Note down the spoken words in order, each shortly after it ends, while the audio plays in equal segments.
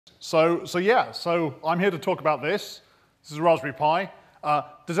So I'm here to talk about this. This is a Raspberry Pi.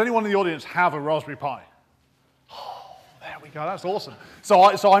 Does anyone in the audience have a Raspberry Pi? Oh, there we go. That's awesome.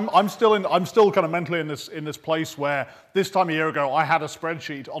 I'm still kind of mentally in this place where this time a year ago I had a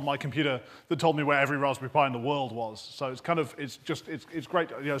spreadsheet on my computer that told me where every Raspberry Pi in the world was. So it's great.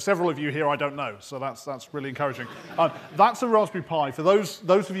 You know, several of you here I don't know, so that's really encouraging. That's a Raspberry Pi. For those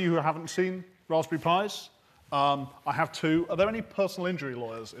of you who haven't seen Raspberry Pis, I have two. Are there any personal injury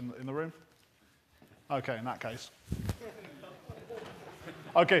lawyers in the room? Okay, in that case.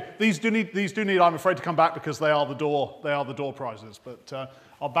 Okay, these do need, I'm afraid, to come back because they are the door prizes. But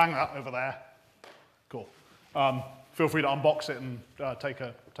I'll bang that over there. Cool. Feel free to unbox it and take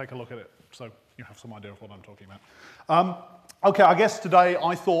a look at it, so you have some idea of what I'm talking about. Okay, I guess today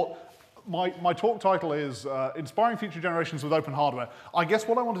I thought my talk title is Inspiring Future Generations with Open Hardware. I guess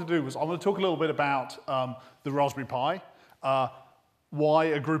what I wanted to do was I want to talk a little bit about the Raspberry Pi, why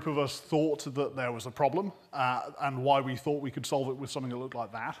a group of us thought that there was a problem, and why we thought we could solve it with something that looked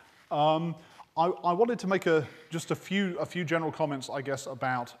like that. I wanted to make just a few general comments, I guess,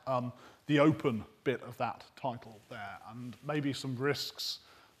 about the open bit of that title there, and maybe some risks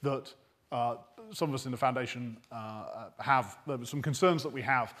that some of us in the foundation have, some concerns that we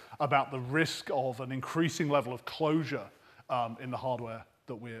have about the risk of an increasing level of closure in the hardware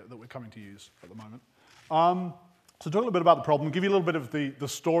that we're coming to use at the moment. So talk a little bit about the problem, give you a little bit of the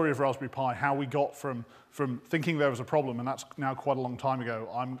story of Raspberry Pi, how we got from thinking there was a problem, and that's now quite a long time ago.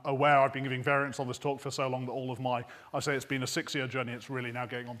 I'm aware I've been giving variants on this talk for so long that I say it's been a 6-year journey, it's really now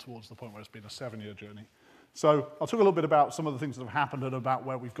getting on towards the point where it's been a 7-year journey. So I'll talk a little bit about some of the things that have happened and about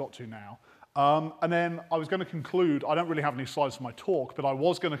where we've got to now. And then I was going to conclude, I don't really have any slides for my talk, but I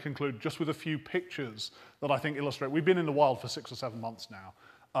was going to conclude just with a few pictures that I think illustrate. We've been in the wild for 6 or 7 months now.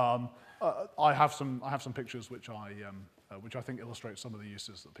 I have some pictures which I think illustrate some of the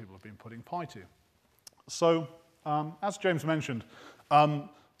uses that people have been putting Pi to. So, as James mentioned,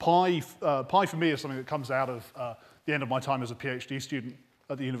 Pi for me is something that comes out of the end of my time as a PhD student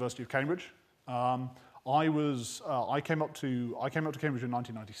at the University of Cambridge. I came up to Cambridge in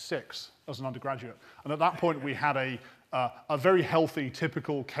 1996 as an undergraduate, and at that point we had a very healthy,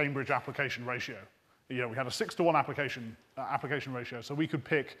 typical Cambridge application ratio. You know, we had a 6-to-1 application ratio, so we could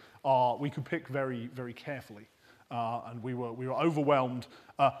pick very, very carefully, and we were overwhelmed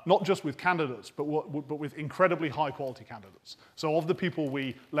not just with candidates, but with incredibly high-quality candidates. So of the people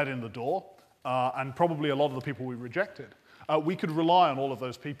we let in the door, and probably a lot of the people we rejected, we could rely on all of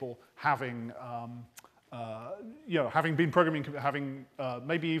those people having been programming,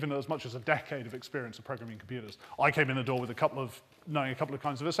 maybe even as much as a decade of experience of programming computers. I came in the door with knowing a couple of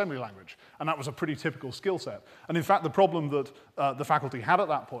kinds of assembly language, and that was a pretty typical skill set. And in fact, the problem that the faculty had at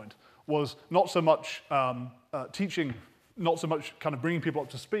that point was not so much teaching, not so much kind of bringing people up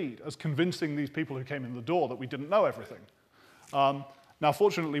to speed, as convincing these people who came in the door that we didn't know everything. Now,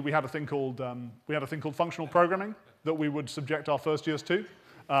 fortunately, we had a thing called functional programming that we would subject our first years to.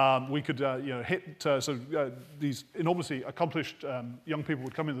 We could these enormously accomplished young people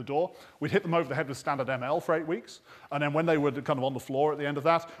would come in the door. We'd hit them over the head with standard ML for 8 weeks, and then when they were kind of on the floor at the end of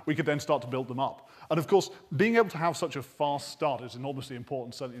that, we could then start to build them up. And of course, being able to have such a fast start is enormously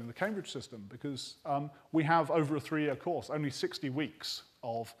important, certainly in the Cambridge system, because we have over a 3-year course, only 60 weeks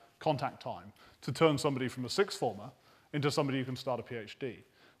of contact time to turn somebody from a sixth former into somebody who can start a PhD.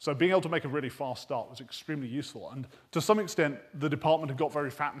 So being able to make a really fast start was extremely useful, and to some extent, the department had got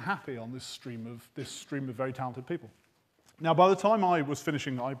very fat and happy on this stream of very talented people. Now, by the time I was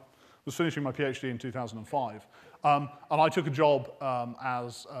finishing my PhD in 2005, and I took a job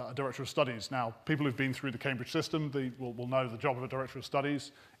as a director of studies. Now, people who've been through the Cambridge system will know the job of a director of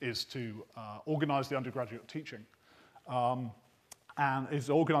studies is to organize the undergraduate teaching. And is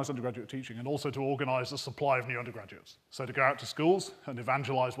to organize undergraduate teaching and also to organize the supply of new undergraduates. So to go out to schools and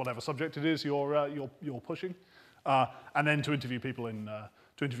evangelize whatever subject it is you're pushing, and then to interview people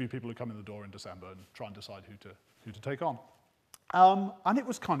who come in the door in December and try and decide who to take on. And it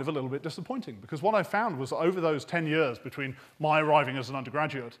was kind of a little bit disappointing, because what I found was that over those 10 years between my arriving as an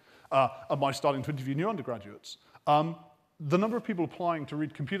undergraduate and my starting to interview new undergraduates, the number of people applying to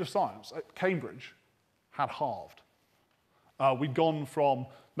read computer science at Cambridge had halved. We'd gone from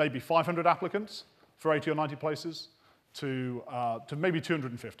maybe 500 applicants for 80 or 90 places to maybe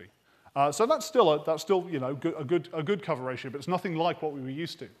 250. So that's still a good cover ratio, but it's nothing like what we were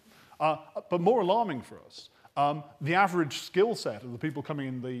used to. But more alarming for us, the average skill set of the people coming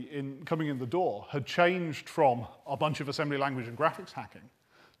in the door had changed from a bunch of assembly language and graphics hacking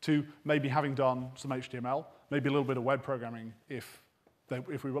to maybe having done some HTML, maybe a little bit of web programming if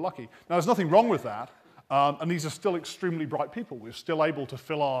we were lucky. Now, there's nothing wrong with that. And these are still extremely bright people. We're still able to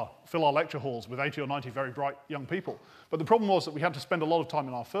fill our lecture halls with 80 or 90 very bright young people. But the problem was that we had to spend a lot of time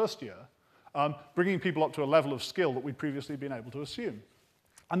in our first year bringing people up to a level of skill that we'd previously been able to assume.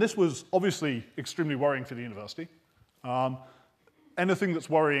 And this was obviously extremely worrying for the university. Anything that's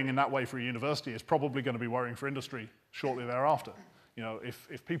worrying in that way for a university is probably going to be worrying for industry shortly thereafter. You know,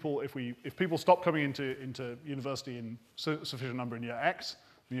 if people stop coming into university in sufficient number in year X,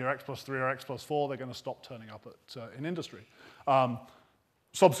 in year X plus 3 or X plus 4, they're going to stop turning up in industry.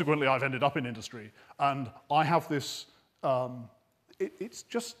 Subsequently, I've ended up in industry, and I have this, it's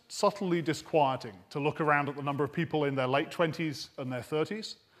just subtly disquieting to look around at the number of people in their late 20s and their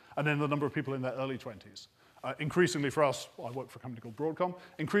 30s, and then the number of people in their early 20s. Increasingly for us, I work for a company called Broadcom,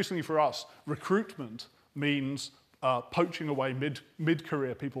 increasingly for us, recruitment means poaching away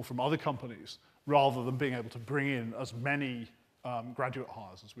mid-career people from other companies rather than being able to bring in as many graduate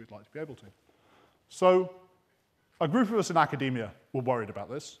hires as we'd like to be able to. So a group of us in academia were worried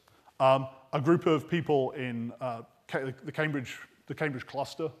about this. A group of people in the Cambridge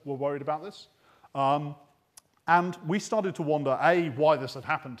cluster were worried about this. And we started to wonder, A, why this had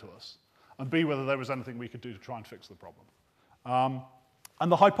happened to us, and B, whether there was anything we could do to try and fix the problem.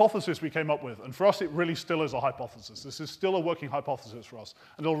 And the hypothesis we came up with, and for us it really still is a hypothesis. This is still a working hypothesis for us,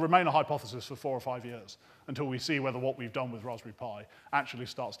 and it'll remain a hypothesis for 4 or 5 years until we see whether what we've done with Raspberry Pi actually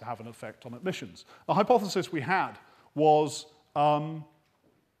starts to have an effect on admissions. The hypothesis we had was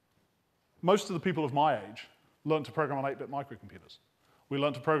most of the people of my age learned to program on 8-bit microcomputers. We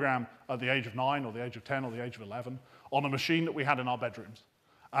learned to program at the age of 9 or the age of 10 or the age of 11 on a machine that we had in our bedrooms.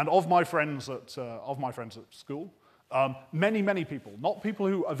 And of my friends at school, many people, not people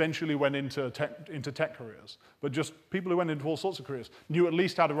who eventually went into tech careers, but just people who went into all sorts of careers, knew at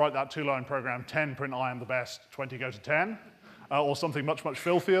least how to write that 2-line program, 10, print I am the best, 20, go to 10, or something much, much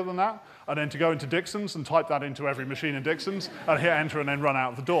filthier than that, and then to go into Dixon's and type that into every machine in Dixon's, and hit enter and then run out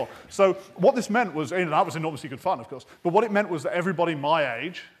of the door. So what this meant was, and that was enormously good fun, of course, but what it meant was that everybody my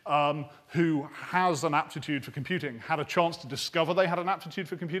age who has an aptitude for computing had a chance to discover they had an aptitude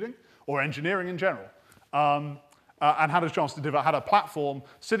for computing, or engineering in general. And had a chance to develop, had a platform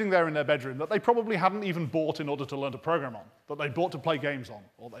sitting there in their bedroom that they probably hadn't even bought in order to learn to program on, that they bought to play games on,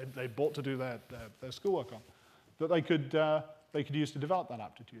 or they bought to do their schoolwork on, that they could use to develop that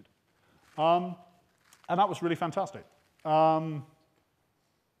aptitude. And that was really fantastic.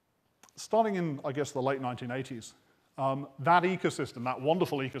 Starting in, I guess, the late 1980s, that ecosystem, that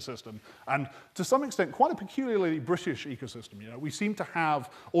wonderful ecosystem, and to some extent quite a peculiarly British ecosystem. You know, we seem to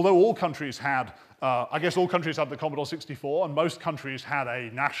have, although all countries had, I guess all countries had the Commodore 64, and most countries had a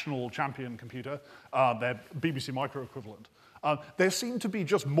national champion computer, their BBC Micro equivalent. There seemed to be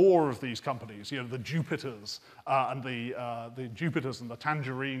just more of these companies, you know, the Jupiters and the Jupiters and the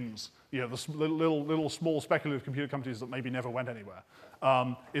Tangerines, you know, the little small speculative computer companies that maybe never went anywhere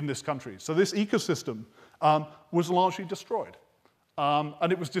in this country. So this ecosystem was largely destroyed.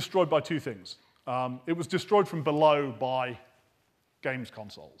 And it was destroyed by 2 things. It was destroyed from below by games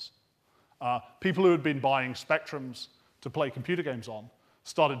consoles. People who had been buying Spectrums to play computer games on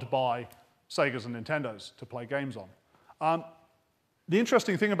started to buy Segas and Nintendos to play games on. The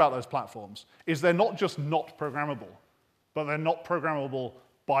interesting thing about those platforms is they're not just not programmable, but they're not programmable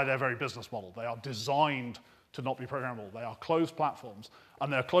by their very business model. They are designed to not be programmable. They are closed platforms,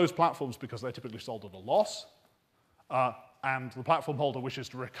 and they're closed platforms because they're typically sold at a loss, and the platform holder wishes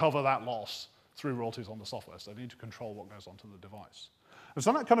to recover that loss through royalties on the software, so they need to control what goes onto the device. And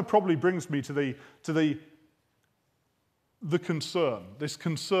so that kind of probably brings me to the concern, this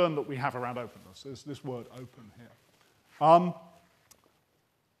concern that we have around openness. There's this word open here.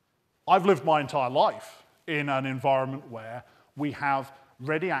 I've lived my entire life in an environment where we have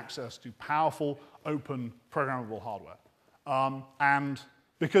ready access to powerful, open, programmable hardware. And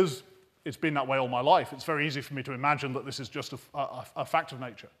because it's been that way all my life, it's very easy for me to imagine that this is just a fact of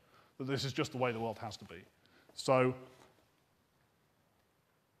nature, that this is just the way the world has to be. So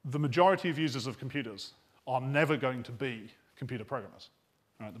the majority of users of computers are never going to be computer programmers.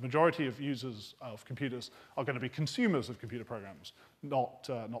 Right? The majority of users of computers are going to be consumers of computer programs, not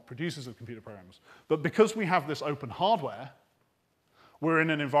producers of computer programs. But because we have this open hardware, we're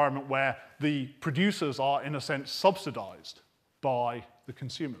in an environment where the producers are, in a sense, subsidized by the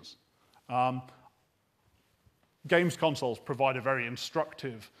consumers. Games consoles provide a very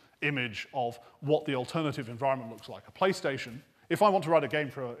instructive image of what the alternative environment looks like. A PlayStation, if I want to write a game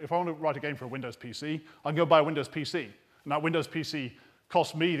for a Windows PC, I can go buy a Windows PC, and that Windows PC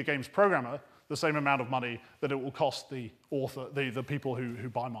costs me, the game's programmer, the same amount of money that it will cost the author, the people who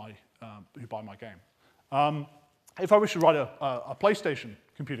buy my game. If I wish to write a PlayStation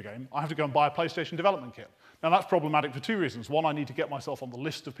computer game, I have to go and buy a PlayStation development kit. Now that's problematic for two reasons. One, I need to get myself on the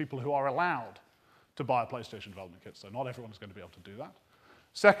list of people who are allowed to buy a PlayStation development kit, so not everyone's going to be able to do that.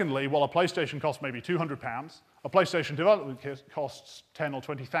 Secondly, while a PlayStation costs maybe £200, a PlayStation development kit costs £10,000 or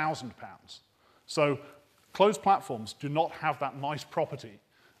 £20,000. So closed platforms do not have that nice property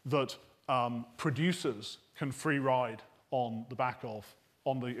that producers can free ride on the back of,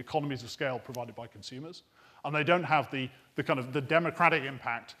 on the economies of scale provided by consumers. And they don't have the kind of the democratic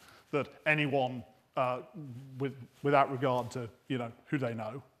impact that anyone, without regard to who they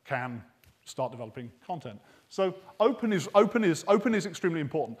know, can start developing content. So open is extremely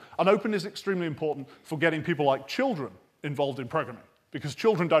important. And open is extremely important for getting people like children involved in programming, because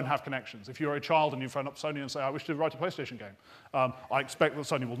children don't have connections. If you're a child and you phone up Sony and say, I wish to write a PlayStation game, I expect that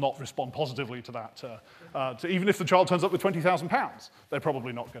Sony will not respond positively to that. Even if the child turns up with £20,000, they're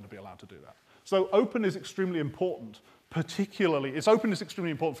probably not going to be allowed to do that. So open is extremely important, open is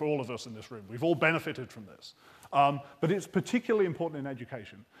extremely important for all of us in this room. We've all benefited from this. But it's particularly important in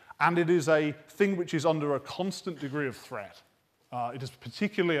education. And it is a thing which is under a constant degree of threat. It is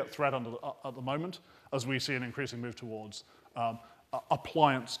particularly at threat at the moment, as we see an increasing move towards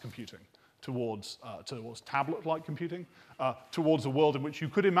appliance computing, towards tablet-like computing, towards a world in which you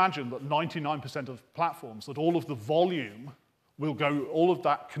could imagine that 99% of platforms, that all of the volume will go, all of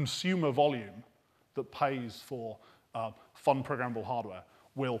that consumer volume that pays for fun programmable hardware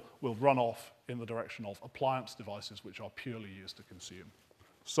will run off in the direction of appliance devices which are purely used to consume.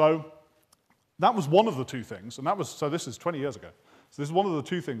 So that was one of the two things, and so this is 20 years ago. So this is one of the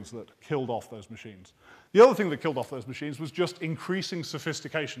two things that killed off those machines. The other thing that killed off those machines was just increasing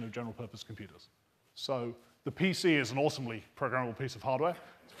sophistication of general-purpose computers. So the PC is an awesomely programmable piece of hardware.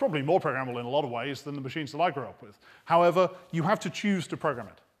 It's probably more programmable in a lot of ways than the machines that I grew up with. However, you have to choose to program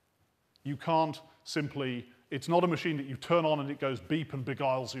it. You can't simply, it's not a machine that you turn on and it goes beep and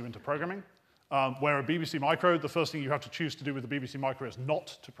beguiles you into programming. Where a BBC Micro, the first thing you have to choose to do with the BBC Micro is not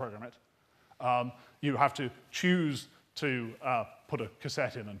to program it. You have to choose to put a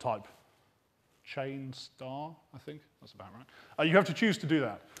cassette in and type chain star, I think. That's about right. You have to choose to do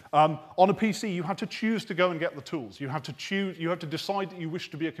that. On a PC, you have to choose to go and get the tools. You have to decide that you wish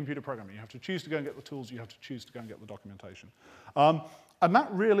to be a computer programmer. You have to choose to go and get the tools. You have to choose to go and get the documentation. And that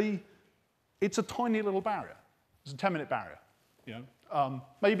really, it's a tiny little barrier. It's a 10-minute barrier.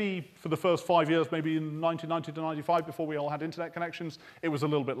 Maybe for the first 5 years, maybe in 1990 to 95, before we all had internet connections, it was a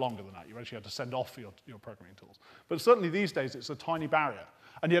little bit longer than that. You actually had to send off your programming tools. But certainly these days, it's a tiny barrier.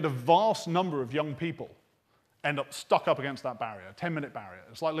 And yet a vast number of young people end up stuck up against that barrier, a 10-minute barrier.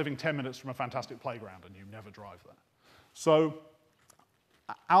 It's like living 10 minutes from a fantastic playground and you never drive there. So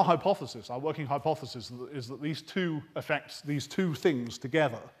our hypothesis, our working hypothesis, is that these two effects, these two things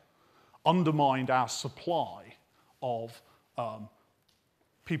together, undermined our supply of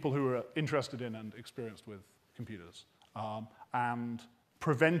people who are interested in and experienced with computers, and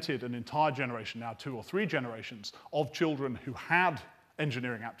prevented an entire generation, now 2 or 3 generations, of children who had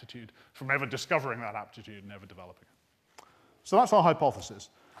engineering aptitude from ever discovering that aptitude and ever developing it. So that's our hypothesis.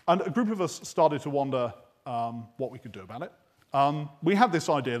 And a group of us started to wonder what we could do about it. We had this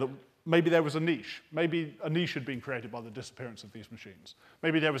idea that maybe there was a niche. Maybe a niche had been created by the disappearance of these machines.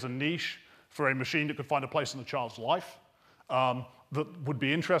 Maybe there was a niche for a machine that could find a place in a child's life, that would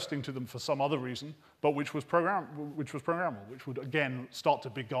be interesting to them for some other reason, but which was programmable, which would, again, start to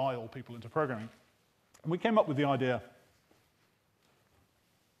beguile people into programming. And we came up with the idea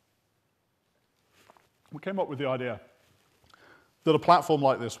that a platform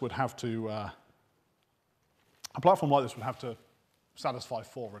like this would have to satisfy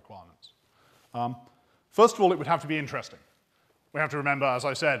 4 requirements. First of all, it would have to be interesting. We have to remember, as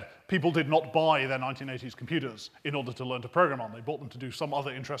I said, people did not buy their 1980s computers in order to learn to program on. They bought them to do some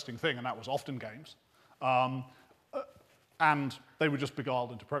other interesting thing, and that was often games. And they were just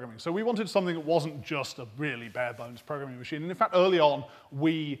beguiled into programming. So we wanted something that wasn't just a really bare-bones programming machine. And in fact, early on,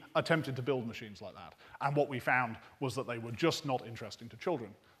 we attempted to build machines like that. And what we found was that they were just not interesting to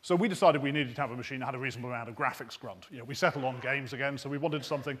children. So we decided we needed to have a machine that had a reasonable amount of graphics grunt. We settled on games again, so we wanted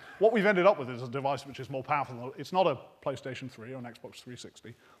something. What we've ended up with is a device which is more powerful. It's not a PlayStation 3 or an Xbox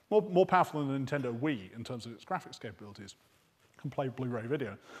 360. More powerful than a Nintendo Wii in terms of its graphics capabilities. Can play Blu-ray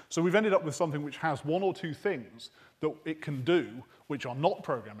video. So we've ended up with something which has 1 or 2 things that it can do, which are not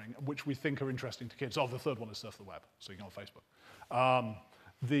programming, which we think are interesting to kids. Oh, the third one is surf the web, so you can go on Facebook,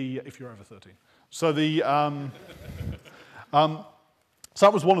 if you're over 13. So so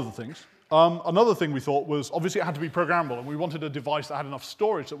that was one of the things. Another thing we thought was, obviously it had to be programmable, and we wanted a device that had enough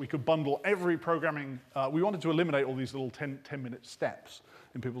storage that we could bundle every programming. We wanted to eliminate all these little 10-minute steps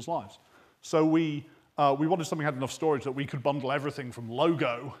in people's lives. So we we wanted something that had enough storage that we could bundle everything from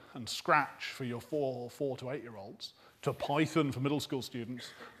Logo and Scratch for your 4 to 8-year-olds to Python for middle school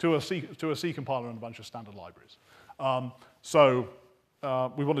students to a C compiler and a bunch of standard libraries.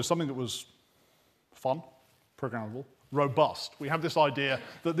 We wanted something that was fun, programmable, robust. We have this idea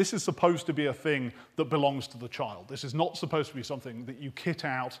that this is supposed to be a thing that belongs to the child. This is not supposed to be something that you kit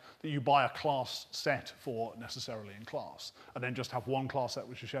out, that you buy a class set for necessarily in class, and then just have one class set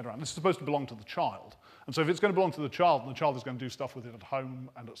which is shared around. This is supposed to belong to the child. And so if it's going to belong to the child, and the child is going to do stuff with it at home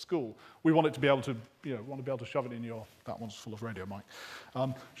and at school, we want it to be able to, shove it in your, that one's full of radio mic,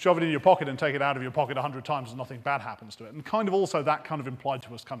 shove it in your pocket and take it out of your pocket 100 times and nothing bad happens to it. And kind of also that kind of implied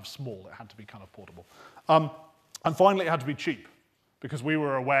to us kind of small. It had to be kind of portable. And finally, it had to be cheap, because we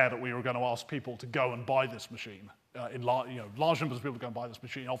were aware that we were going to ask people to go and buy this machine. Large numbers of people go and buy this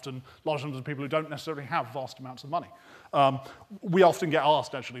machine, often large numbers of people who don't necessarily have vast amounts of money. We often get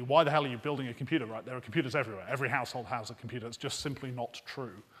asked, actually, why the hell are you building a computer, right? There are computers everywhere. Every household has a computer. It's just simply not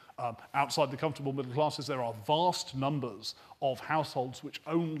true. Outside the comfortable middle classes, there are vast numbers of households which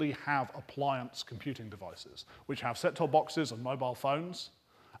only have appliance computing devices, which have set-top boxes and mobile phones,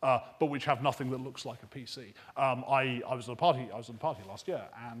 but which have nothing that looks like a PC. I was at a party last year,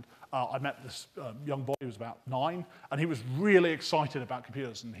 and I met this young boy who was about 9, and he was really excited about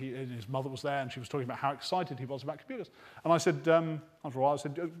computers, and his mother was there, and she was talking about how excited he was about computers. And I said, after a while, I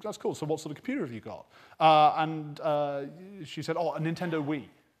said, that's cool, so what sort of computer have you got? She said, oh, a Nintendo Wii.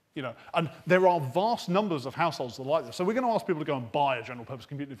 And there are vast numbers of households that are like this. So we're going to ask people to go and buy a general purpose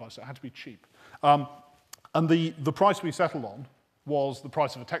computing device, so it had to be cheap. And the price we settled on was the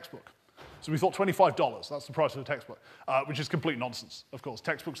price of a textbook. So we thought $25, that's the price of a textbook, which is complete nonsense, of course.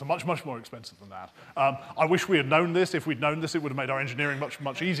 Textbooks are much, much more expensive than that. I wish we had known this. If we'd known this, it would have made our engineering much,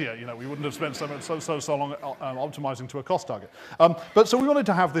 much easier. We wouldn't have spent so long optimizing to a cost target. So we wanted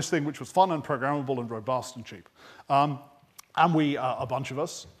to have this thing which was fun and programmable and robust and cheap. And we, a bunch of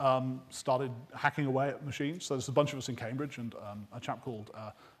us, started hacking away at machines. So there's a bunch of us in Cambridge and a chap called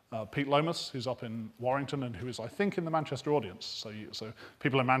Pete Lomas, who's up in Warrington and who is, I think, in the Manchester audience. So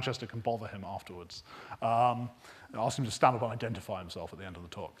people in Manchester can bother him afterwards. Ask him to stand up and identify himself at the end of the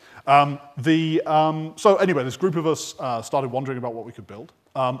talk. So anyway, this group of us started wondering about what we could build.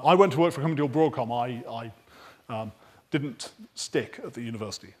 I went to work for a company called Broadcom. I didn't stick at the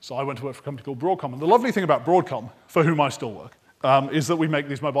university. So I went to work for a company called Broadcom. And the lovely thing about Broadcom, for whom I still work, is that we make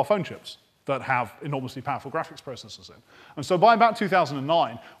these mobile phone chips that have enormously powerful graphics processors in. And so by about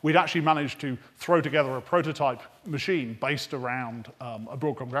 2009, we'd actually managed to throw together a prototype machine based around a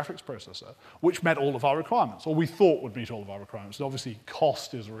Broadcom graphics processor, which met all of our requirements, or we thought would meet all of our requirements. And obviously,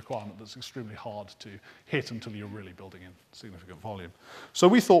 cost is a requirement that's extremely hard to hit until you're really building in significant volume. So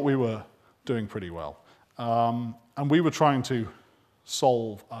we thought we were doing pretty well. And we were trying to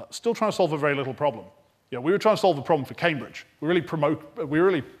solve, still trying to solve a very little problem. We were trying to solve the problem for Cambridge. We're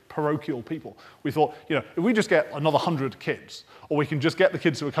really parochial people. We thought, if we just get another 100 kids, or we can just get the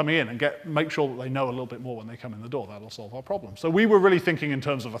kids who are coming in and make sure that they know a little bit more when they come in the door, that'll solve our problem. So we were really thinking in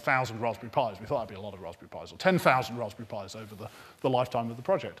terms of 1,000 Raspberry Pis. We thought that'd be a lot of Raspberry Pis, or 10,000 Raspberry Pis over the lifetime of the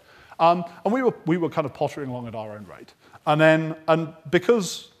project. And we were kind of pottering along at our own rate. And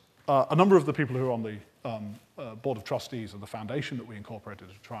because a number of the people who are on the board of trustees of the foundation that we incorporated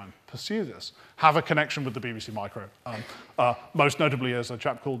to try and pursue this have a connection with the BBC Micro. Most notably as a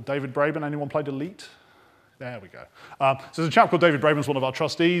chap called David Braben. Anyone played Elite? There we go. So there's a chap called David Braben's one of our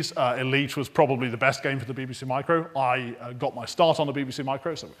trustees. Elite was probably the best game for the BBC Micro. I got my start on the BBC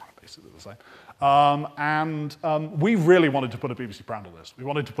Micro, so we're basically the same. We really wanted to put a BBC brand on this. We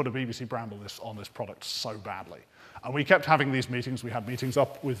wanted to put a BBC brand on this product so badly. And we kept having these meetings. We had meetings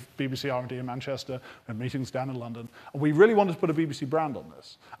up with BBC R&D in Manchester, we had meetings down in London, and we really wanted to put a BBC brand on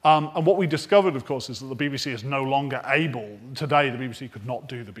this. And what we discovered, of course, is that the BBC is no longer able, today the BBC could not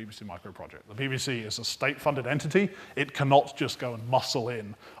do the BBC Micro project. The BBC is a state-funded entity. It cannot just go and muscle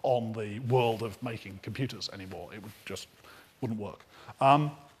in on the world of making computers anymore. It wouldn't work.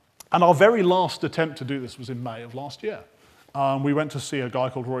 And our very last attempt to do this was in May of last year. We went to see a guy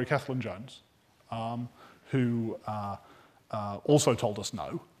called Rory Kethlen-Jones, who also told us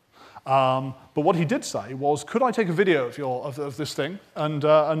no. But what he did say was, could I take a video of this thing and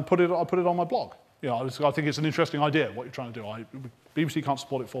put it on my blog? I think it's an interesting idea, what you're trying to do. BBC can't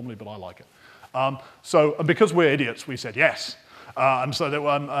support it formally, but I like it. And because we're idiots, we said yes. And so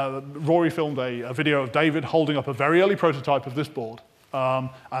Rory filmed a video of David holding up a very early prototype of this board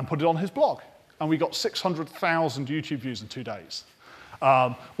and put it on his blog. And we got 600,000 YouTube views in 2 days.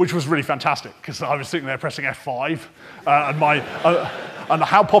 Which was really fantastic, because I was sitting there pressing F5, and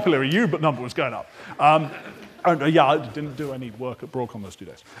how popular are you? But number was going up. Oh, no, yeah, I didn't do any work at Broadcom those 2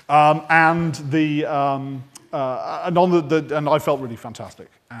 days. And I felt really fantastic,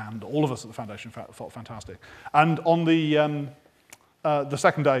 and all of us at the foundation felt fantastic. And on the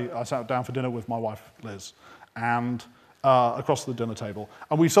second day, I sat down for dinner with my wife, Liz, and across the dinner table,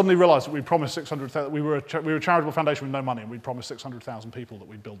 and we suddenly realized that we promised 600,000. We were a charitable foundation with no money, and we promised 600,000 people that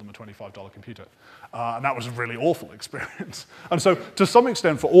we'd build them a $25 computer. And that was a really awful experience. And so, to some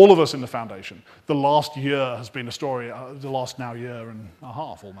extent, for all of us in the foundation, the last year has been a story, the last now year and a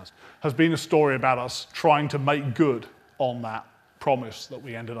half almost, has been a story about us trying to make good on that promise that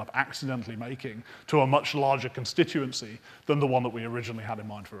we ended up accidentally making to a much larger constituency than the one that we originally had in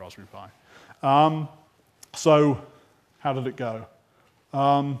mind for Raspberry Pi. So, how did it go?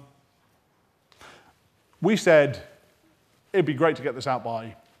 We said it'd be great to get this out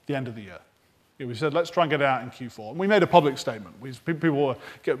by the end of the year. We said, let's try and get it out in Q4. And we made a public statement.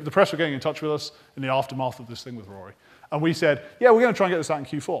 The press were getting in touch with us in the aftermath of this thing with Rory. And we said, yeah, we're going to try and get this out in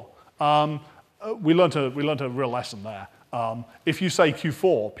Q4. We learned a real lesson there. If you say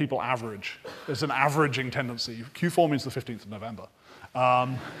Q4, people average. There's an averaging tendency. Q4 means the 15th of November.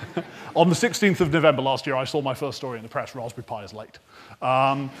 On the 16th of November last year, I saw my first story in the press, Raspberry Pi is late.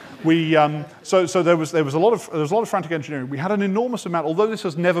 So there was a lot of frantic engineering. We had an enormous amount, although this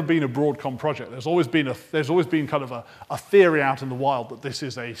has never been a Broadcom project, there's always been kind of a theory out in the wild that this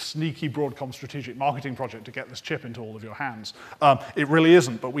is a sneaky Broadcom strategic marketing project to get this chip into all of your hands. It really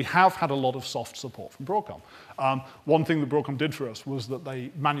isn't, but we have had a lot of soft support from Broadcom. One thing that Broadcom did for us was that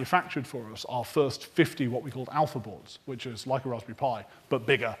they manufactured for us our first 50 what we called alpha boards, which is like a Raspberry Pi, but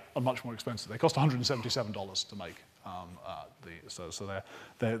bigger and much more expensive. They cost $177 to make. So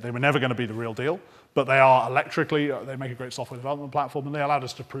they were never going to be the real deal, but they are electrically, they make a great software development platform, and they allowed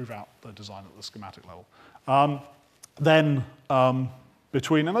us to prove out the design at the schematic level. And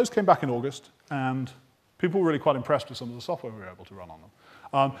those came back in August, and people were really quite impressed with some of the software we were able to run on them.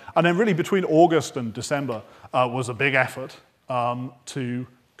 And then really between August and December was a big effort to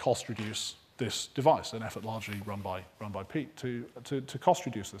cost reduce this device, an effort largely run by Pete to cost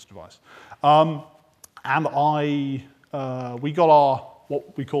reduce this device. And we got our,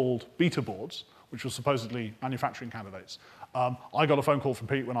 what we called beta boards, which were supposedly manufacturing candidates. I got a phone call from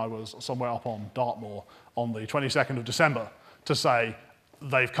Pete when I was somewhere up on Dartmoor on the 22nd of December to say,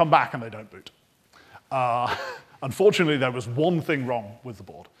 they've come back and they don't boot. Unfortunately, there was one thing wrong with the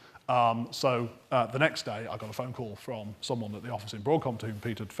board. So the next day, I got a phone call from someone at the office in Broadcom to whom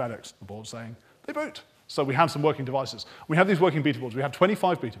Pete had FedExed the board saying, they boot. So we had some working devices. We had these working beta boards. We had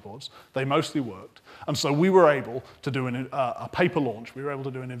 25 beta boards. They mostly worked. And so we were able to do a paper launch. We were able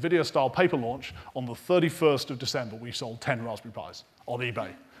to do an NVIDIA-style paper launch. On the 31st of December, we sold 10 Raspberry Pis on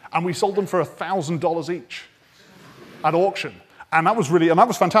eBay. And we sold them for $1,000 each at auction. And that was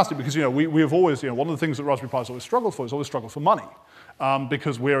fantastic because, we have always, one of the things that Raspberry Pi's always struggled for is always struggled for money.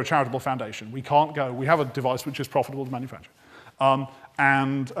 Because we're a charitable foundation. We have a device which is profitable to manufacture.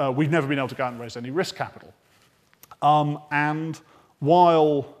 And we've never been able to go out and raise any risk capital. So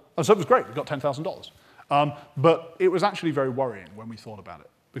it was great, we got $10,000. But it was actually very worrying when we thought about it.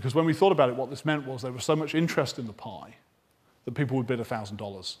 Because when we thought about it, what this meant was there was so much interest in the Pi that people would bid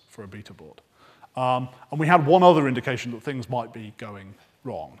 $1,000 for a beta board. And we had one other indication that things might be going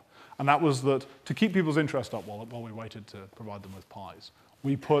wrong. And that was that to keep people's interest up while we waited to provide them with Pis,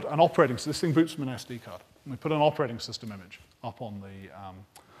 we put an operating system, this thing boots from an SD card, and we put an operating system image up on the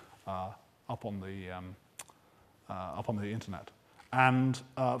internet, and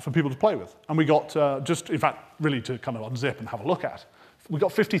for people to play with. And we got, in fact, really to kind of unzip and have a look at, we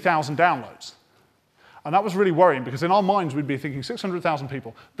got 50,000 downloads. And that was really worrying because in our minds we'd be thinking 600,000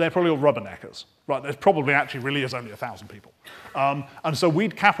 people, they're probably all rubberneckers, right? There's probably actually really is only 1,000 people. And so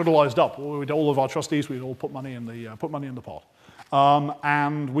we'd capitalized up. All of our trustees, we'd all put money in the pot.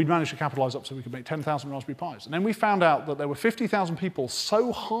 And we'd managed to capitalize up so we could make 10,000 Raspberry Pis. And then we found out that there were 50,000 people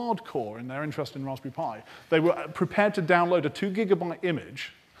so hardcore in their interest in Raspberry Pi, they were prepared to download a 2 gigabyte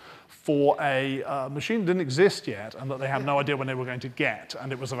image for a machine that didn't exist yet and that they had no idea when they were going to get,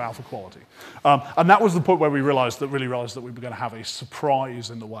 and it was of alpha quality. And that was the point where we realized that we were going to have a surprise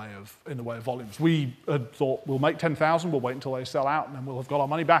in the way of volumes. We had thought, we'll make 10,000, we'll wait until they sell out, and then we'll have got our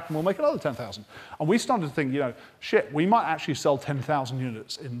money back, and we'll make another 10,000. And we started to think, shit, we might actually sell 10,000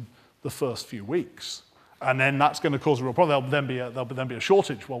 units in the first few weeks. And then that's going to cause a real problem. There'll then be a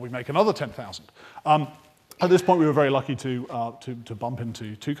shortage while we make another 10,000. At this point, we were very lucky to bump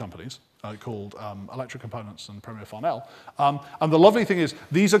into two companies called Electric Components and Premier Farnell. And the lovely thing is,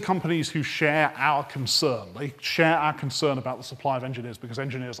 these are companies who share our concern. They share our concern about the supply of engineers because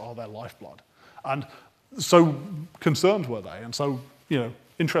engineers are their lifeblood. And so concerned were they. And so,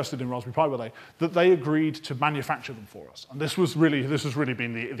 interested in Raspberry Pi were they, that they agreed to manufacture them for us. And this has really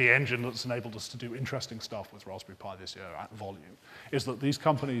been the engine that's enabled us to do interesting stuff with Raspberry Pi this year at volume, is that these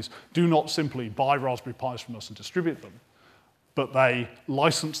companies do not simply buy Raspberry Pis from us and distribute them, but they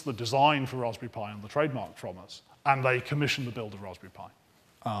license the design for Raspberry Pi and the trademark from us, and they commission the build of Raspberry Pi.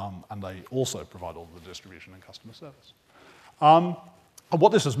 And they also provide all the distribution and customer service. And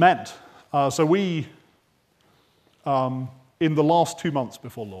what this has meant, so we, in the last 2 months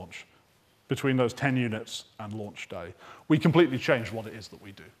before launch, between those 10 units and launch day, we completely changed what it is that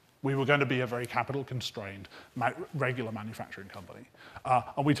we do. We were going to be a very capital-constrained, regular manufacturing company.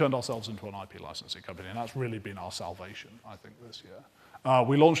 And we turned ourselves into an IP licensing company, and that's really been our salvation, I think, this year.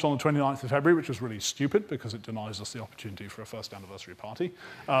 We launched on the 29th of February, which was really stupid because it denies us the opportunity for a first anniversary party.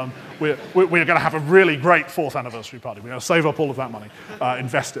 We're going to have a really great 4th anniversary party. We're going to save up all of that money,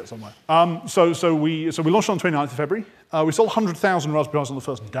 invest it somewhere. So we launched on the 29th of February. We sold 100,000 Raspberry Pis on the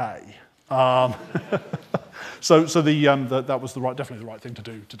first day. So that was definitely the right thing to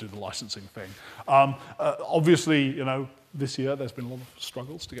do the licensing thing. Obviously, you know, this year there's been a lot of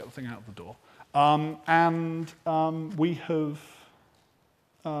struggles to get the thing out of the door. We have,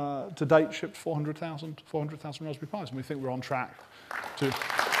 to date, shipped 400,000 Raspberry Pis, and we think we're on track to...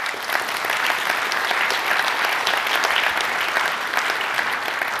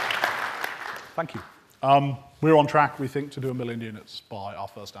 Thank you. We're on track, we think, to do 1 million units by our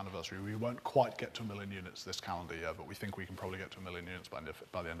first anniversary. We won't quite get to 1 million units this calendar year, but we think we can probably get to 1 million units by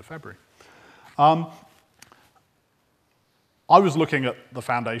the end of February. I was looking at the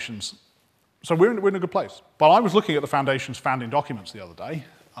Foundation's, so we're in a good place, but I was looking at the Foundation's founding documents the other day,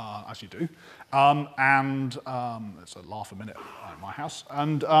 as you do, and it's a laugh a minute at my house,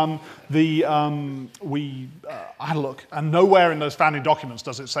 and I had a look, and nowhere in those founding documents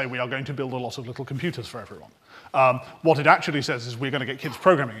does it say we are going to build a lot of little computers for everyone. What it actually says is we're going to get kids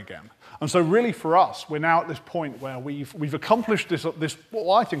programming again. And so really for us, we're now at this point where we've accomplished this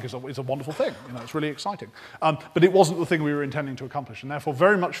what I think is a wonderful thing. You know, it's really exciting. But it wasn't the thing we were intending to accomplish. And therefore,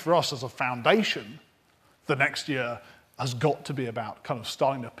 very much for us as a foundation, the next year has got to be about kind of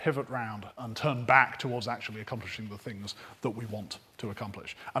starting to pivot round and turn back towards actually accomplishing the things that we want to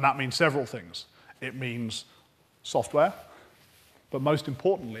accomplish. And that means several things. It means software, but most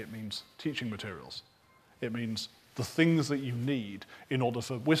importantly, it means teaching materials. It means the things that you need in order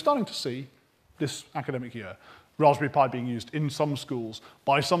for... We're starting to see, this academic year, Raspberry Pi being used in some schools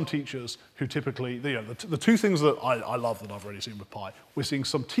by some teachers who typically... The two things that I love that I've already seen with Pi, we're seeing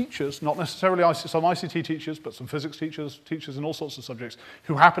some teachers, not necessarily some ICT teachers, but some physics teachers, teachers in all sorts of subjects,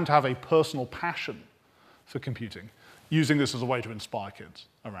 who happen to have a personal passion for computing, using this as a way to inspire kids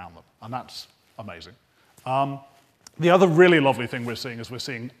around them. And that's amazing. The other really lovely thing we're seeing is we're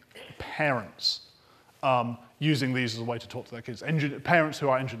seeing parents using these as a way to talk to their kids. Parents who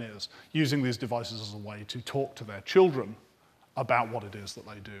are engineers using these devices as a way to talk to their children about what it is that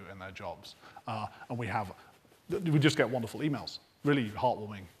they do in their jobs. And we just get wonderful emails, really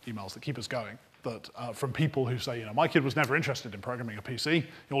heartwarming emails that keep us going, that from people who say, you know, my kid was never interested in programming a PC.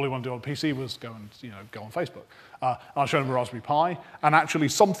 All he wanted to do on a PC was go on Facebook. And I showed him a Raspberry Pi, and actually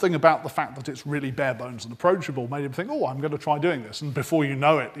something about the fact that it's really bare bones and approachable made him think, oh, I'm going to try doing this. And before you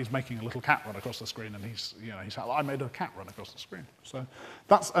know it, he's making a little cat run across the screen, and he's I made a cat run across the screen. So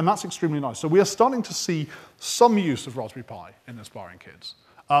that's extremely nice. So we are starting to see some use of Raspberry Pi in inspiring kids.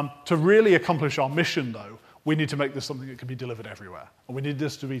 To really accomplish our mission, though, we need to make this something that can be delivered everywhere. And we need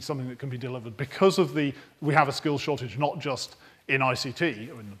this to be something that can be delivered because of we have a skills shortage, not just in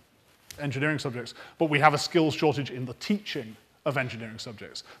ICT, or in engineering subjects, but we have a skills shortage in the teaching of engineering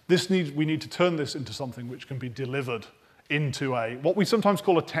subjects. We need to turn this into something which can be delivered into what we sometimes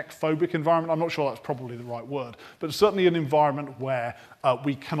call a tech-phobic environment. I'm not sure that's probably the right word, but certainly an environment where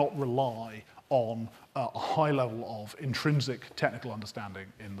we cannot rely on a high level of intrinsic technical understanding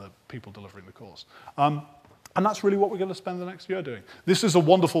in the people delivering the course. And that's really what we're going to spend the next year doing. This is a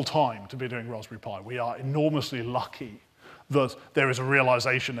wonderful time to be doing Raspberry Pi. We are enormously lucky that there is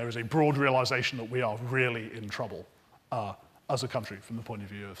a broad realization that we are really in trouble as a country from the point of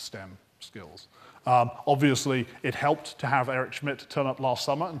view of STEM skills. Obviously, it helped to have Eric Schmidt turn up last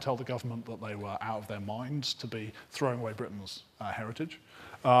summer and tell the government that they were out of their minds to be throwing away Britain's heritage.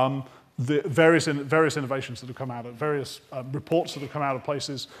 The various innovations that have come out of, various reports that have come out of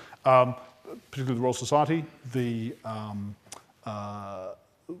places, particularly the Royal Society, the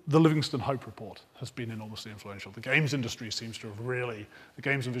Livingston Hope report has been enormously influential. The games industry seems to have the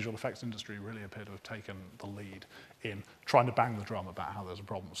games and visual effects industry really appear to have taken the lead in trying to bang the drum about how there's a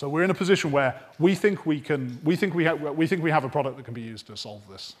problem. So we're in a position where we think we have a product that can be used to solve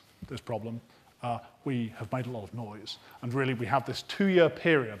this problem. we have made a lot of noise. And really, we have this 2-year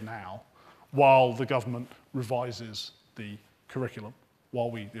period now while the government revises the curriculum.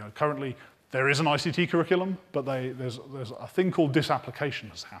 While currently, there is an ICT curriculum, but there's a thing called disapplication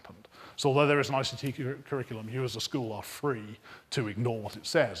has happened. So although there is an ICT curriculum, you as a school are free to ignore what it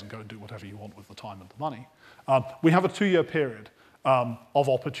says and go and do whatever you want with the time and the money. We have a 2-year period of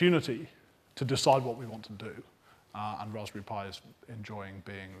opportunity to decide what we want to do. And Raspberry Pi is enjoying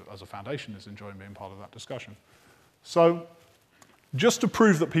being, as a foundation, is enjoying being part of that discussion. So just to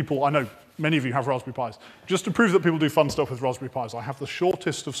prove that people, I know many of you have Raspberry Pis, just to prove that people do fun stuff with Raspberry Pis, I have the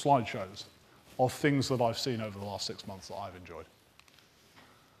shortest of slideshows of things that I've seen over the last 6 months that I've enjoyed.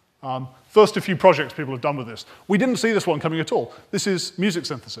 First, a few projects people have done with this. We didn't see this one coming at all. This is music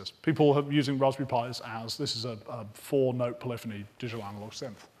synthesis. People are using Raspberry Pis as, this is a 4-note polyphony digital analog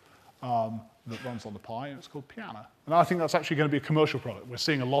synth that runs on the Pi, and it's called Piano. And I think that's actually going to be a commercial product. We're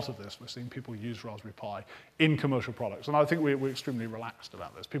seeing a lot of this. We're seeing people use Raspberry Pi in commercial products, and I think we're extremely relaxed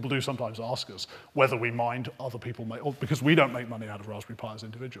about this. People do sometimes ask us whether we mind other people make, or because we don't make money out of Raspberry Pi as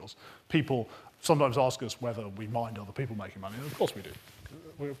individuals. People sometimes ask us whether we mind other people making money, and of course we do.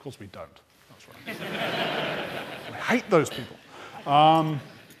 Of course we don't. That's right. We hate those people.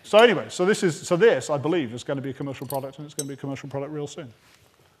 So anyway, this, I believe, is going to be a commercial product, and it's going to be a commercial product real soon.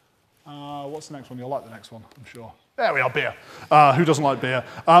 What's the next one? You'll like the next one, I'm sure. There we are, beer. Who doesn't like beer?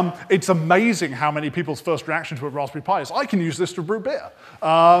 It's amazing how many people's first reaction to a Raspberry Pi is, I can use this to brew beer.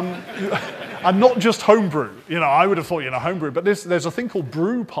 And not just homebrew. I would have thought, homebrew, but there's a thing called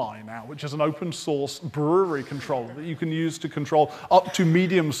Brew Pi now, which is an open source brewery controller that you can use to control up to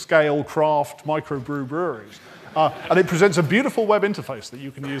medium scale craft microbrew breweries. And it presents a beautiful web interface that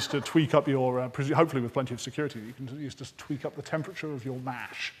you can use to tweak up your, hopefully with plenty of security, you can use to tweak up the temperature of your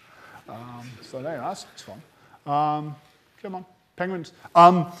mash. So there, that's fun. Come on, penguins.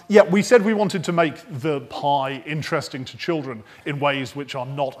 Yeah, we said we wanted to make the Pi interesting to children in ways which are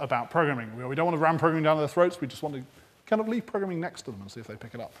not about programming. We don't want to ram programming down their throats, we just want to kind of leave programming next to them and see if they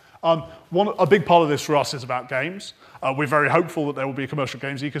pick it up. A big part of this for us is about games. We're very hopeful that there will be a commercial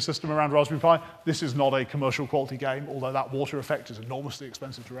games ecosystem around Raspberry Pi. This is not a commercial quality game, although that water effect is enormously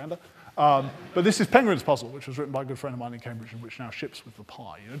expensive to render. But this is Penguin's Puzzle, which was written by a good friend of mine in Cambridge and which now ships with the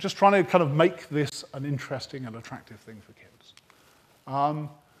Pi. Just trying to kind of make this an interesting and attractive thing for kids.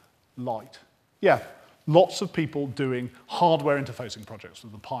 Light. Yeah, lots of people doing hardware interfacing projects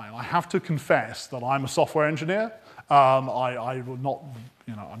with the Pi. And I have to confess that I'm a software engineer. I'm not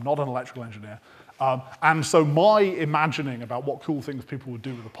an electrical engineer. And so my imagining about what cool things people would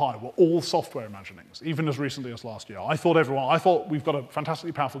do with the Pi were all software imaginings, even as recently as last year. I thought we've got a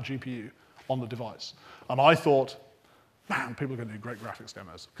fantastically powerful GPU on the device. And I thought, man, people are going to do great graphics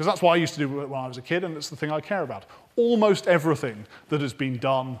demos. Because that's what I used to do when I was a kid, and it's the thing I care about. Almost everything that has been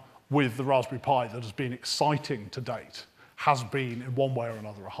done with the Raspberry Pi that has been exciting to date has been, in one way or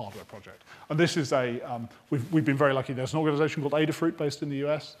another, a hardware project. And this is we've been very lucky. There's an organization called Adafruit based in the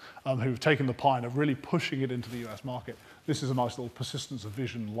US who've taken the Pi and are really pushing it into the US market. This is a nice little persistence of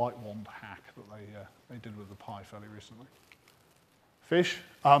vision light wand hack that they did with the Pi fairly recently. Fish?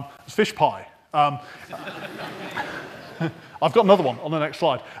 It's Fish Pi. I've got another one on the next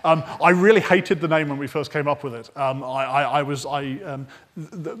slide. I really hated the name when we first came up with it.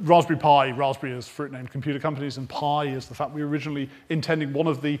 Raspberry Pi, Raspberry is fruit named computer companies, and Pi is the fact we were originally intending one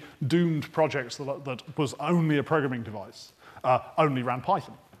of the doomed projects that was only a programming device, only ran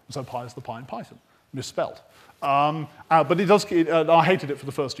Python. So Pi is the Pi in Python, misspelled. But it does. I hated it for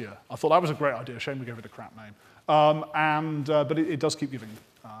the first year. I thought that was a great idea. Shame we gave it a crap name. But it does keep giving.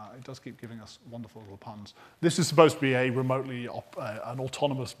 It does keep giving us wonderful little puns. This is supposed to be a remotely an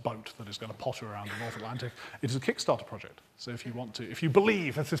autonomous boat that is going to potter around the North Atlantic. It is a Kickstarter project. So if you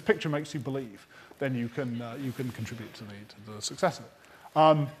believe, if this picture makes you believe, then you can contribute to the success of it.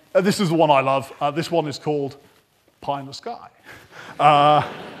 This is the one I love. This one is called Pie in the Sky.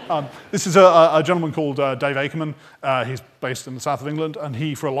 This is a gentleman called Dave Ackerman. He's based in the south of England, and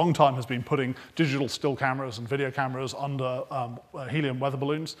he, for a long time, has been putting digital still cameras and video cameras under helium weather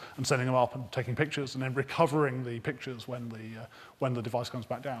balloons and sending them up and taking pictures, and then recovering the pictures when the device comes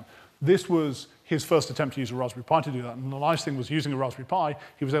back down. This was his first attempt to use a Raspberry Pi to do that, and the nice thing was, using a Raspberry Pi,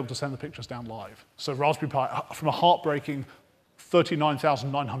 he was able to send the pictures down live. So Raspberry Pi, from a heartbreaking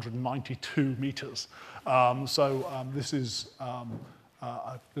 39,992 meters. This is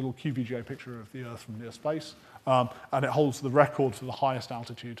a little QVGA picture of the Earth from near space, and it holds the record for the highest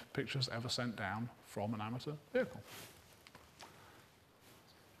altitude pictures ever sent down from an amateur vehicle.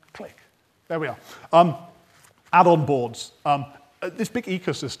 Click. There we are. Add-on boards. This big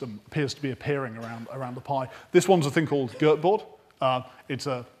ecosystem appears to be appearing around the Pi. This one's a thing called Gertboard. It's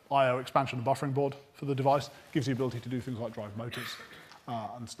a I/O expansion and buffering board for the device. Gives you the ability to do things like drive motors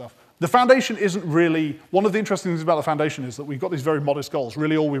and stuff. The foundation isn't really, one of the interesting things about the foundation is that we've got these very modest goals.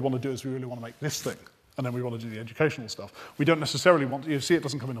 Really all we want to do is we really want to make this thing, and then we want to do the educational stuff. We don't necessarily want to, you see it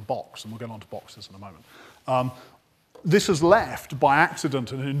doesn't come in a box, and we'll get on to boxes in a moment. This has left, by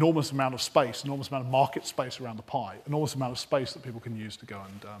accident, an enormous amount of space, enormous amount of market space around the Pi, enormous amount of space that people can use to go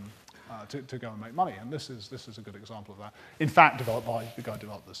and to go and make money. And this is a good example of that. In fact, developed by the guy who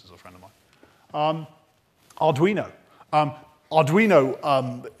developed this is a friend of mine. Arduino.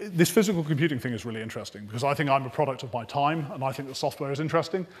 Arduino, this physical computing thing is really interesting because I think I'm a product of my time and I think the software is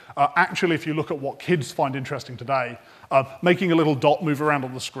interesting. Actually, if you look at what kids find interesting today, making a little dot move around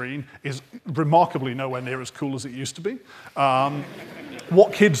on the screen is remarkably nowhere near as cool as it used to be.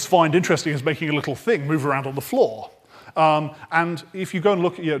 What kids find interesting is making a little thing move around on the floor. And if you go and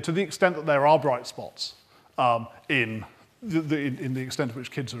look at, to the extent that there are bright spots in the extent to which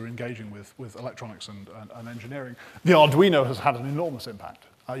kids are engaging with electronics and engineering, the Arduino has had an enormous impact.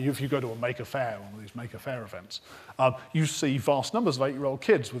 If you go to a Maker Faire, one of these Maker Faire events, you see vast numbers of 8-year-old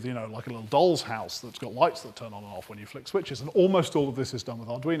kids with, like a little doll's house that's got lights that turn on and off when you flick switches, and almost all of this is done with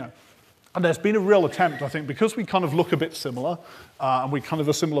Arduino. And there's been a real attempt, I think, because we kind of look a bit similar, and we kind of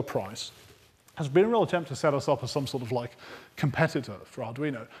a similar price, has been a real attempt to set us up as some sort of like competitor for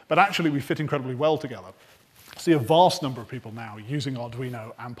Arduino. But actually we fit incredibly well together. I see a vast number of people now using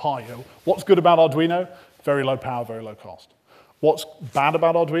Arduino and Pi. What's good about Arduino? Very low power, very low cost. What's bad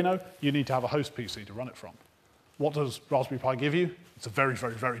about Arduino? You need to have a host PC to run it from. What does Raspberry Pi give you? It's a very,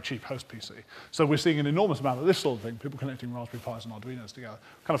 very, very cheap host PC. So we're seeing an enormous amount of this sort of thing, people connecting Raspberry Pis and Arduinos together,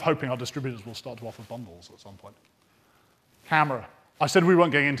 kind of hoping our distributors will start to offer bundles at some point. Camera. I said we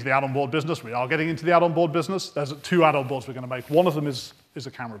weren't getting into the add-on board business. We are getting into the add-on board business. There's 2 add-on boards we're going to make. One of them is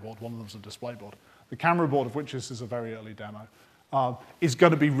a camera board. One of them is a display board. The camera board, of which this is a very early demo, is going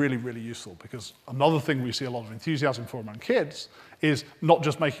to be really, really useful because another thing we see a lot of enthusiasm for among kids is not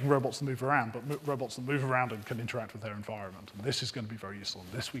just making robots that move around, but robots that move around and can interact with their environment. And this is going to be very useful.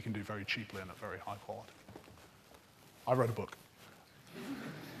 And this we can do very cheaply and at very high quality. I wrote a book.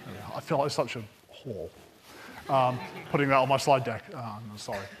 I feel like such a whore. Putting that on my slide deck. I'm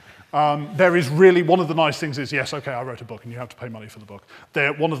sorry. There is really, one of the nice things is, yes, okay, I wrote a book and you have to pay money for the book.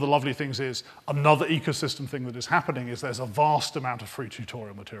 One of the lovely things is, another ecosystem thing that is happening is there's a vast amount of free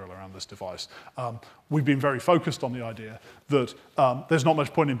tutorial material around this device. We've been very focused on the idea that there's not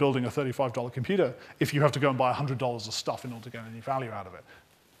much point in building a $35 computer if you have to go and buy $100 of stuff in order to get any value out of it.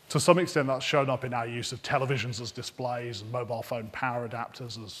 To some extent, that's shown up in our use of televisions as displays and mobile phone power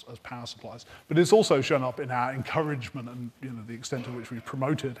adapters as power supplies. But it's also shown up in our encouragement and the extent to which we've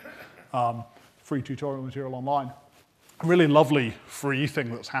promoted free tutorial material online. A really lovely free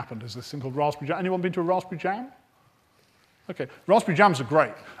thing that's happened is this thing called Raspberry Jam. Anyone been to a Raspberry Jam? Okay, Raspberry Jams are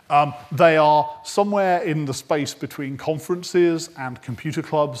great. They are somewhere in the space between conferences and computer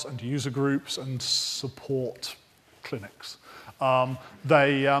clubs and user groups and support clinics.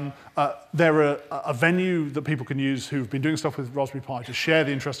 They're a venue that people can use who've been doing stuff with Raspberry Pi to share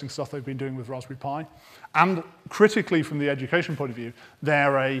the interesting stuff they've been doing with Raspberry Pi. And critically, from the education point of view,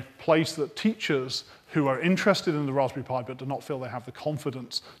 they're a place that teachers who are interested in the Raspberry Pi but do not feel they have the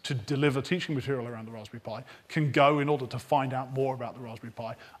confidence to deliver teaching material around the Raspberry Pi can go in order to find out more about the Raspberry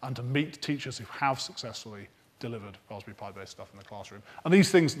Pi and to meet teachers who have successfully delivered Raspberry Pi-based stuff in the classroom. And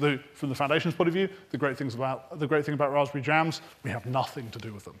these things, from the Foundation's point of view, the great thing about Raspberry Jams, we have nothing to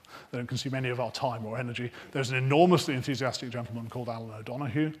do with them. They don't consume any of our time or energy. There's an enormously enthusiastic gentleman called Alan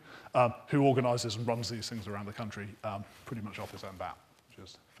O'Donoghue who organizes and runs these things around the country pretty much off his own bat, which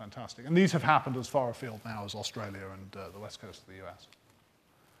is fantastic. And these have happened as far afield now as Australia and the west coast of the US.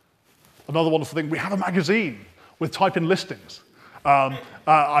 Another wonderful thing, we have a magazine with type-in listings.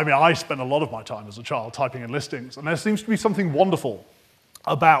 I spent a lot of my time as a child typing in listings, and there seems to be something wonderful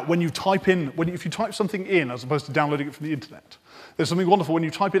about when you type in, if you type something in as opposed to downloading it from the internet. There's something wonderful when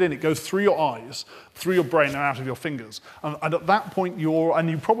you type it in, it goes through your eyes, through your brain, and out of your fingers. And at that point,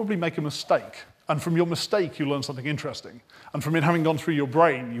 you probably make a mistake. And from your mistake, you learn something interesting. And from it having gone through your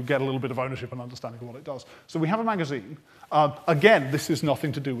brain, you get a little bit of ownership and understanding of what it does. So we have a magazine. Again, this is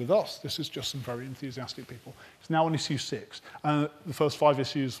nothing to do with us. This is just some very enthusiastic people. It's now on issue 6. And the first 5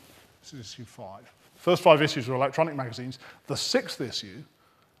 issues, this is issue 5. The first 5 issues were electronic magazines. The 6th issue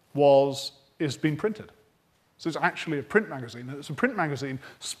is being printed. So it's actually a print magazine. And it's a print magazine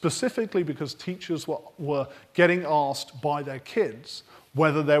specifically because teachers were getting asked by their kids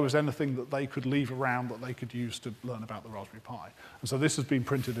whether there was anything that they could leave around that they could use to learn about the Raspberry Pi. And so this has been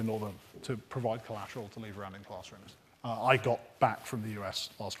printed in order to provide collateral to leave around in classrooms. I got back from the US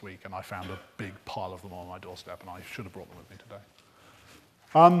last week and I found a big pile of them on my doorstep and I should have brought them with me today.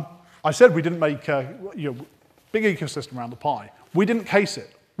 I said we didn't make big ecosystem around the Pi. We didn't case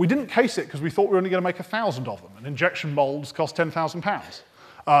it. We didn't case it because we thought we were only going to make 1,000 of them, and injection molds cost £10,000.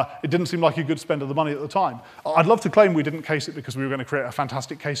 It didn't seem like a good spend of the money at the time. I'd love to claim we didn't case it because we were going to create a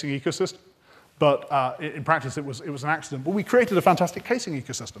fantastic casing ecosystem, but in practice it was an accident. But we created a fantastic casing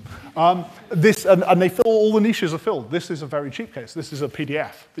ecosystem. And they fill, all the niches are filled. This is a very cheap case. This is a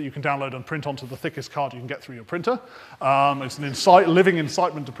PDF that you can download and print onto the thickest card you can get through your printer. It's an living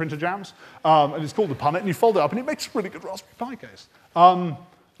incitement to printer jams, and it's called the Punnet, and you fold it up, and it makes a really good Raspberry Pi case.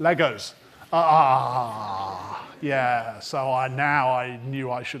 Legos. Yeah, so now I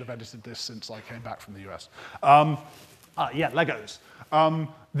knew I should have edited this since I came back from the US. Yeah, Legos.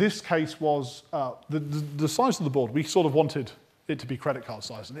 This case was the size of the board. We sort of wanted it to be credit card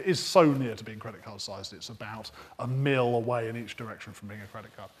sized, and it is so near to being credit card sized. It's about a mil away in each direction from being a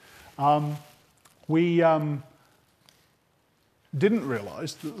credit card. We didn't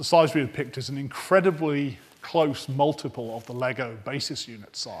realize that the size we had picked is an incredibly close multiple of the Lego basis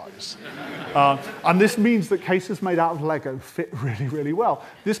unit size. And this means that cases made out of Lego fit really, really well.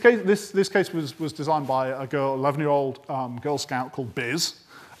 This case was designed by a girl, 11-year-old Girl Scout called Biz,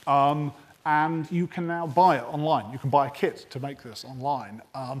 and you can now buy it online. You can buy a kit to make this online,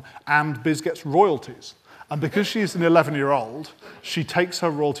 and Biz gets royalties. And because she's an 11-year-old, she takes her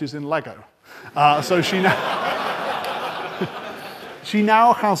royalties in Lego. So she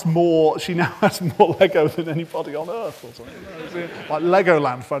now has more Lego than anybody on Earth or something. Like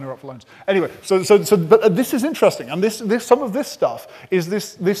Legoland phone her up for loans. Anyway, but this is interesting, and some of this stuff is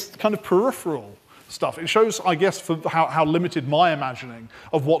this kind of peripheral stuff. It shows, I guess, for how limited my imagining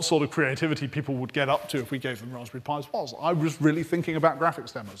of what sort of creativity people would get up to if we gave them Raspberry Pis was. I was really thinking about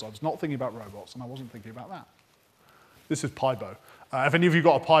graphics demos. I was not thinking about robots, and I wasn't thinking about that. This is Pibo. Have any of you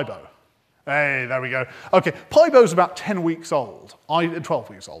got a Pibo? Hey, there we go. Okay, Pibo's about 10 weeks old. 12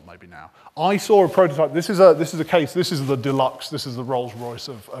 weeks old maybe now. I saw a prototype. This is a case. This is the deluxe. This is the Rolls Royce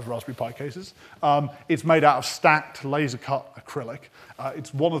of Raspberry Pi cases. It's made out of stacked laser cut acrylic.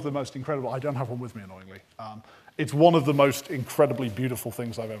 It's one of the most incredible. I don't have one with me, annoyingly. It's one of the most incredibly beautiful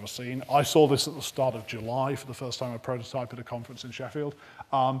things I've ever seen. I saw this at the start of July for the first time, a prototype at a conference in Sheffield.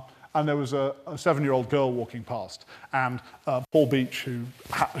 And there was a 7-year-old girl walking past, and Paul Beach, who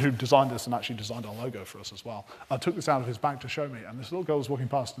designed this and actually designed our logo for us as well, took this out of his bag to show me, and this little girl was walking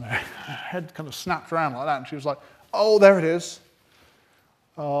past, and her head kind of snapped around like that, and she was like, oh, there it is.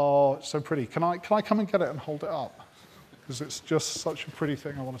 Oh, it's so pretty. Can I come and get it and hold it up? Because it's just such a pretty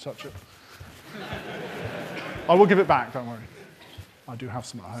thing, I want to touch it. I will give it back, don't worry. I do have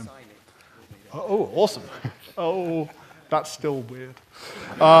some at home. Oh, awesome. Oh. That's still weird.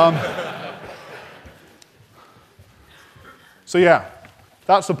 So yeah,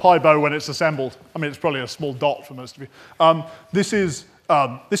 that's a Pibo when it's assembled. I mean, it's probably a small dot for most of you. This is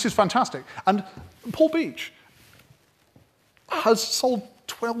fantastic. And Paul Beach has sold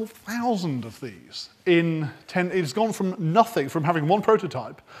 12,000 of these in 10. It's gone from nothing, from having one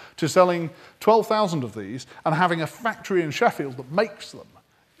prototype, to selling 12,000 of these and having a factory in Sheffield that makes them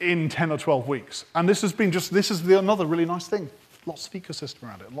in 10 or 12 weeks. And this is another really nice thing. Lots of ecosystem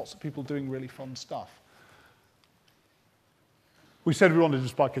around it, lots of people doing really fun stuff. We said we wanted to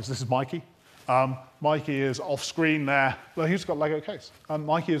inspire kids. This is Mikey. Mikey is off screen there. Well, he's got Lego case.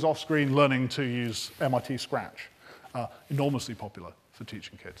 Mikey is off screen learning to use MIT Scratch. Enormously popular for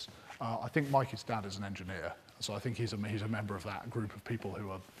teaching kids. I think Mikey's dad is an engineer, so I think he's a member of that group of people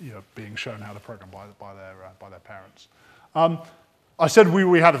who are being shown how to program by their parents. I said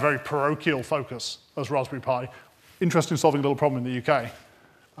we had a very parochial focus as Raspberry Pi, interest in solving a little problem in the UK.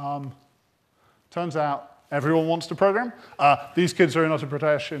 Turns out everyone wants to program. These kids are in Uttar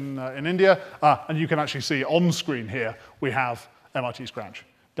Pradesh in India, and you can actually see on screen here we have MIT Scratch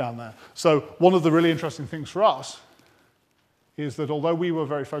down there. So one of the really interesting things for us is that although we were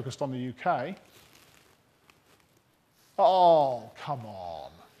very focused on the UK, oh, come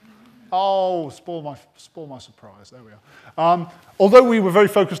on. Oh, spoil my surprise. There we are. Although we were very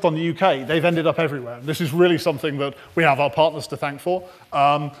focused on the UK, they've ended up everywhere. This is really something that we have our partners to thank for.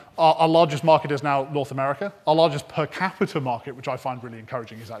 Our largest market is now North America. Our largest per capita market, which I find really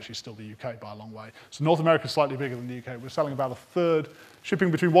encouraging, is actually still the UK by a long way. So North America is slightly bigger than the UK. We're selling about a third,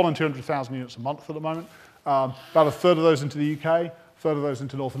 shipping between 100,000 and 200,000 units a month at the moment. About a third of those into the UK, a third of those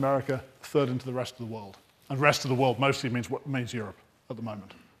into North America, a third into the rest of the world. And rest of the world mostly means Europe at the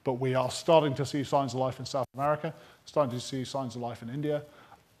moment. But we are starting to see signs of life in South America, starting to see signs of life in India.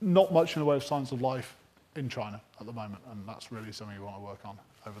 Not much in the way of signs of life in China at the moment, and that's really something we want to work on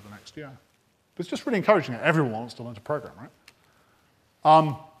over the next year. But it's just really encouraging that everyone wants to learn to program,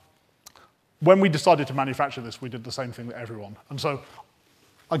 right? When we decided to manufacture this, we did the same thing that everyone. And so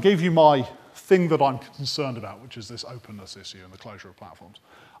I gave you my thing that I'm concerned about, which is this openness issue and the closure of platforms.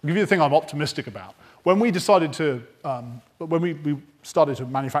 I'll give you the thing I'm optimistic about. When we decided to, when we started to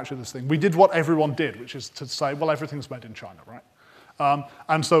manufacture this thing, we did what everyone did, which is to say, well, everything's made in China, right?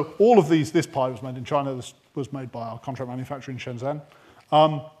 And so all of this Pi was made in China. This was made by our contract manufacturer in Shenzhen.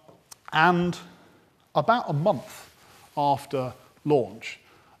 And about a month after launch,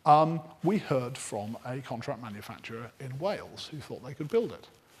 we heard from a contract manufacturer in Wales who thought they could build it.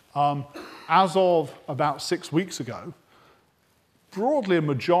 As of about 6 weeks ago, broadly a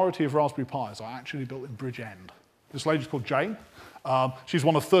majority of Raspberry Pis are actually built in Bridgend. This lady's called Jane. She's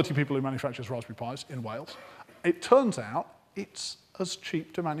one of 30 people who manufactures Raspberry Pis in Wales. It turns out it's as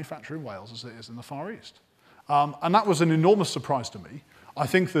cheap to manufacture in Wales as it is in the Far East. And that was an enormous surprise to me. I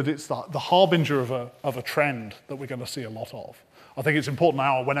think that it's the harbinger of a trend that we're going to see a lot of. I think it's important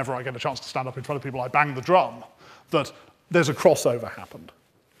now, whenever I get a chance to stand up in front of people, I bang the drum, that there's a crossover happened,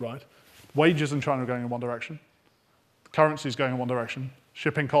 right? Wages in China are going in one direction. Currency is going in one direction.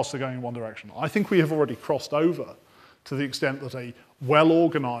 Shipping costs are going in one direction. I think we have already crossed over to the extent that a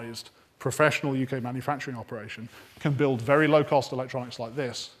well-organized professional UK manufacturing operation can build very low-cost electronics like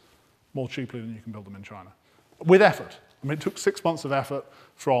this more cheaply than you can build them in China. With effort. I mean, it took 6 months of effort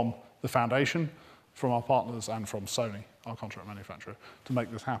from the foundation, from our partners, and from Sony, our contract manufacturer, to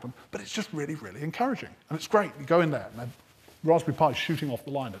make this happen. But it's just really, really encouraging. And it's great. You go in there, and Raspberry Pi is shooting off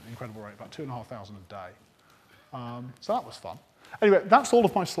the line at an incredible rate, about 2,500 a day. So that was fun. Anyway, that's all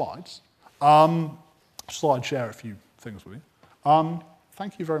of my slides. So I'd share a few things with you.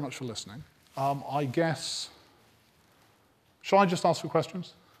 Thank you very much for listening. I guess, shall I just ask for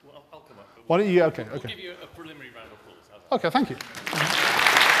questions? Well, I'll come up. Why don't you? Okay, We'll okay. give you a preliminary round of applause. Okay, thank you.